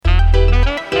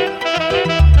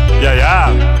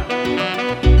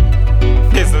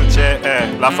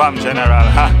La Femme General,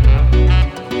 huh?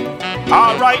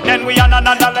 Alright then, we on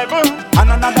another level. On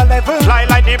another level. Fly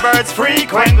like the birds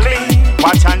frequently.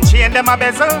 Watch and chain them a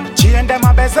bezel. Chain them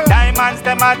a bezel. Diamonds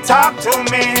them a talk to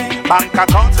me. Bank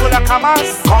accounts full of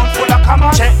commas. Count full of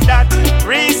commas. Check that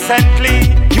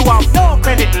recently. You have no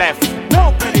credit left.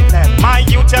 No credit left. My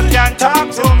youth can't talk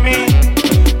to me.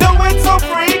 Do it so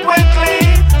frequently.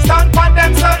 Stand for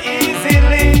them so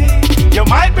easily. You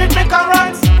might beat me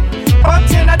currents, but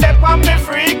you know they on me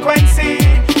frequency.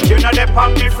 You know they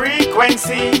on me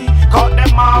frequency. Cut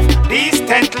them off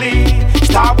decently.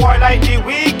 Star boy like the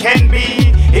weekend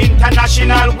be.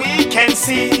 International we can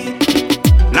see.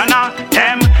 None of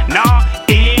them no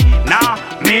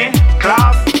me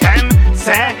class. Them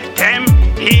say them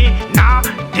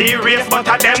the race, but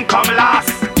of them come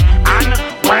last. And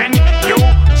when you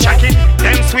check it,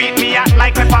 them sweet me out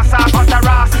like pepper sauce on the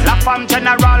ras. La Femme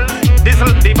General,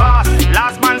 Diesel the boss.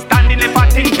 Last man standing if a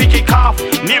thing pick it off.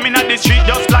 Naming on the street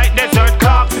just like desert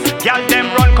clocks. Y'all them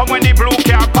run come when the blue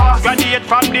car pass. Graduate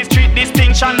from the street,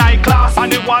 distinction high class.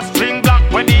 And it was string block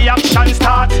when the action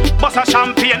start. Bust a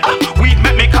champagne, weed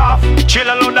make me cough. Chill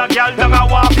a load of y'all down a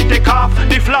walk it take off.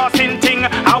 The flossing thing,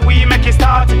 how we make it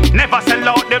start. Never sell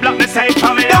out the block, the safe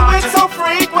from me. Do it so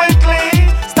frequently,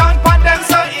 stand for them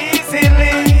so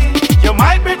easily. You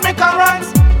might beat me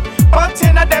currents, but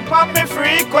you know they on me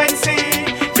frequency.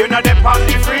 You know they on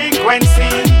the frequency.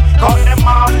 Cut them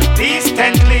off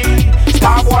decently.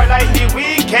 Star boy like the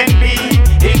weekend be.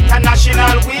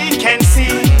 International we can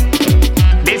see.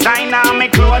 Designer me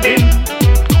clothing.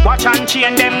 Watch and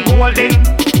chain them golden.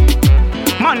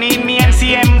 Money in me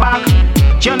MCM bag.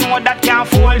 You know that can't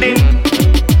fold in.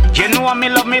 You know me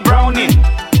love me browning,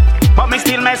 but me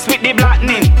still mess with the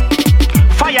blackening.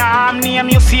 Firearm name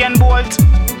Usain Bolt,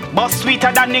 but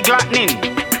sweeter than the gluttony.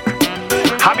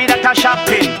 Hobby that a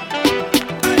shopping.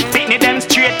 Pitney them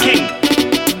straight king.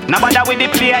 Nobody with the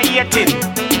player hating.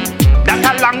 That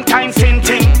a long time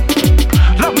sinting.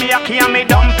 Love me aki and me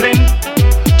dumpling.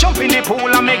 Jump in the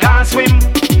pool and me gone swim.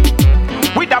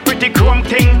 With a pretty chrome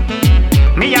thing.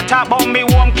 Me a talk about me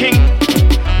home king.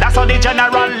 That's how the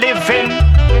general living.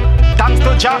 Thanks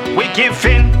to Jah we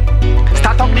giving.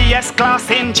 Start up the S-Class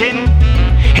engine.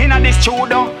 In a this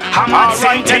studio, I'm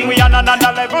on then we on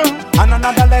another level. On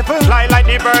another level. Fly like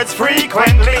the birds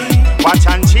frequently. Watch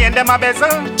and chain them a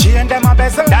bezel. Chain them a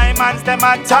bezel. Diamonds them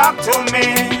a talk to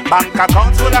me. Bank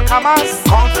accounts full of commas.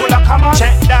 Count full of commas.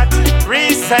 Check that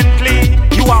recently.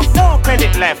 You have no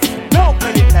credit left. No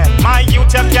credit left. My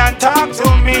youth can't talk to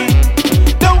me.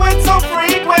 Do it so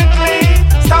frequently.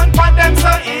 Stand for them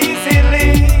so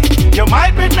easily. You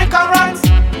might beat me currents,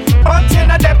 but you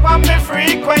know they on me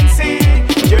frequency.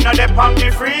 You know they on me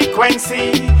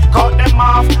frequency. Cut them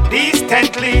off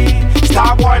decently.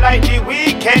 Star boy like the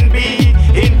weekend be.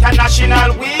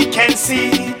 International we can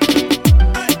see.